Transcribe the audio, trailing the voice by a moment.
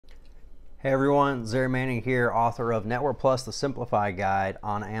Hey everyone, Zary Manning here, author of Network Plus, the Simplified Guide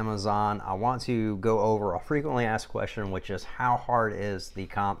on Amazon. I want to go over a frequently asked question, which is how hard is the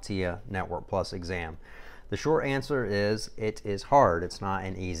CompTIA Network Plus exam? The short answer is it is hard. It's not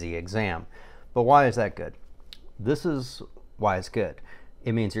an easy exam. But why is that good? This is why it's good.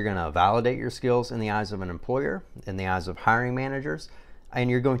 It means you're going to validate your skills in the eyes of an employer, in the eyes of hiring managers, and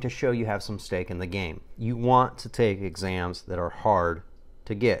you're going to show you have some stake in the game. You want to take exams that are hard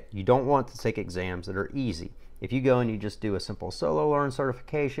to get. You don't want to take exams that are easy. If you go and you just do a simple solo learn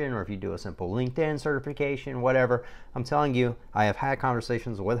certification, or if you do a simple LinkedIn certification, whatever, I'm telling you, I have had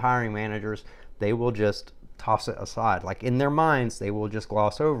conversations with hiring managers. They will just toss it aside. Like in their minds, they will just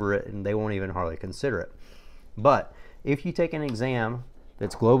gloss over it and they won't even hardly consider it. But if you take an exam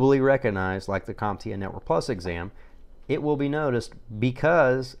that's globally recognized, like the CompTIA Network Plus exam, it will be noticed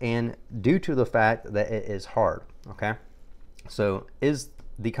because and due to the fact that it is hard. Okay? So is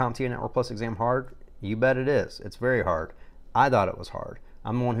the CompTIA Network Plus exam hard? You bet it is. It's very hard. I thought it was hard.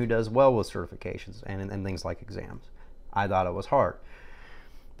 I'm one who does well with certifications and things like exams. I thought it was hard.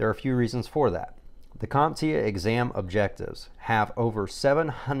 There are a few reasons for that. The CompTIA exam objectives have over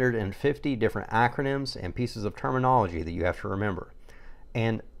 750 different acronyms and pieces of terminology that you have to remember.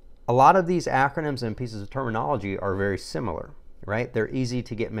 And a lot of these acronyms and pieces of terminology are very similar, right? They're easy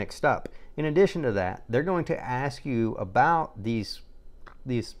to get mixed up. In addition to that, they're going to ask you about these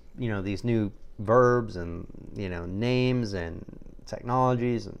new verbs and names and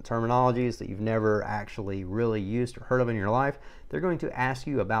technologies and terminologies that you've never actually really used or heard of in your life. They're going to ask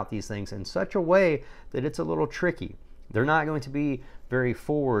you about these things in such a way that it's a little tricky. They're not going to be very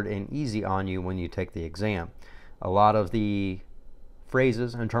forward and easy on you when you take the exam. A lot of the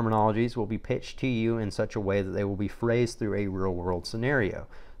phrases and terminologies will be pitched to you in such a way that they will be phrased through a real-world scenario.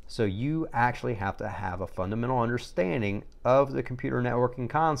 So you actually have to have a fundamental understanding of the computer networking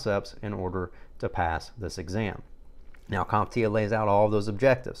concepts in order to pass this exam. Now, CompTIA lays out all of those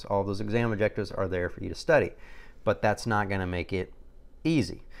objectives. All of those exam objectives are there for you to study, but that's not going to make it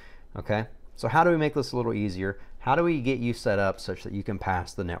easy. Okay? So how do we make this a little easier? How do we get you set up such that you can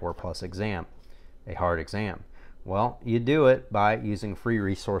pass the Network Plus exam, a hard exam? Well, you do it by using free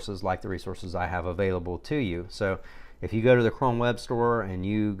resources like the resources I have available to you. So if you go to the Chrome Web Store and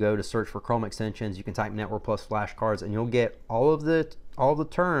you go to search for Chrome extensions, you can type Network Plus flashcards and you'll get all of the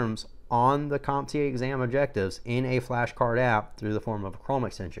terms on the CompTIA exam objectives in a flashcard app through the form of a Chrome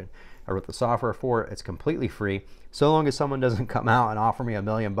extension. I wrote the software for it. It's completely free. So long as someone doesn't come out and offer me $1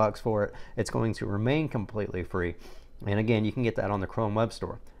 million for it, it's going to remain completely free. And again, you can get that on the Chrome Web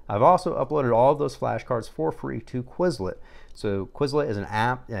Store. I've also uploaded all of those flashcards for free to Quizlet. So Quizlet is an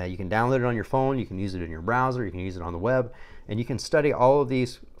app. You can download it on your phone. You can use it in your browser. You can use it on the web. And you can study all of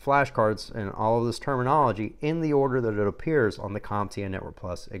these flashcards and all of this terminology in the order that it appears on the CompTIA Network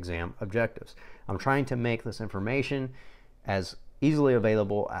Plus exam objectives. I'm trying to make this information as easily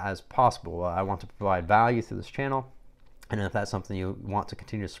available as possible. I want to provide value through this channel. And if that's something you want to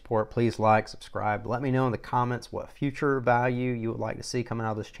continue to support, please like, subscribe. Let me know in the comments what future value you would like to see coming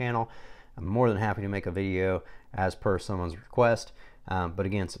out of this channel. I'm more than happy to make a video as per someone's request. But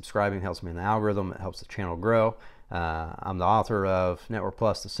again, subscribing helps me in the algorithm. It helps the channel grow. I'm the author of Network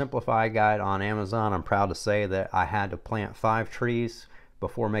Plus, the Simplified Guide on Amazon. I'm proud to say that I had to plant 5 trees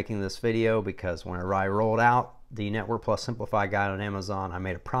before making this video because whenever I rolled out the Network Plus Simplified Guide on Amazon, I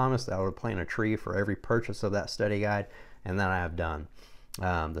made a promise that I would plant a tree for every purchase of that study guide. And that I have done.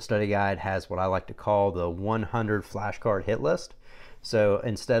 The study guide has what I like to call the 100 flashcard hit list. So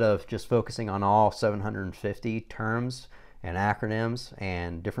instead of just focusing on all 750 terms and acronyms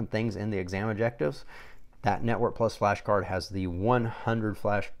and different things in the exam objectives, that Network Plus flashcard has the 100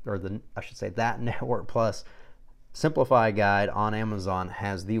 that Network Plus Simplified Guide on Amazon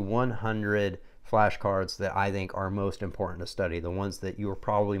has the 100 flashcards that I think are most important to study, the ones that you are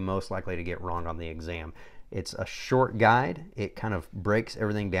probably most likely to get wrong on the exam. It's a short guide. It kind of breaks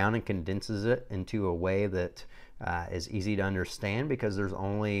everything down and condenses it into a way that is easy to understand because there's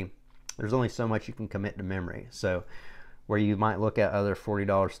only so much you can commit to memory. So where you might look at other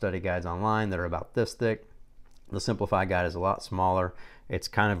 $40 study guides online that are about this thick, the Simplified Guide is a lot smaller. It's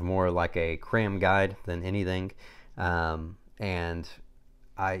kind of more like a cram guide than anything. And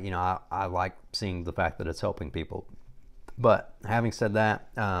I like seeing the fact that it's helping people. But having said that,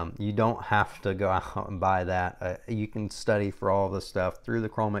 you don't have to go out and buy that. You can study for all this stuff through the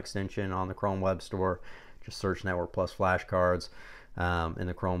Chrome extension on the Chrome Web Store. Just search Network Plus flashcards in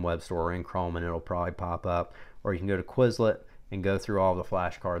the Chrome Web Store or in Chrome and it'll probably pop up. Or you can go to Quizlet and go through all the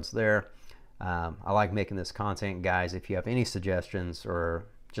flashcards there. I like making this content, guys. If you have any suggestions or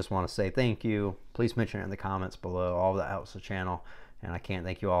just want to say thank you, please mention it in the comments below. All that helps the channel. And I can't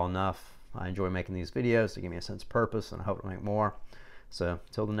thank you all enough I enjoy making these videos to give me a sense of purpose, and I hope to make more. So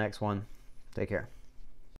till the next one, take care.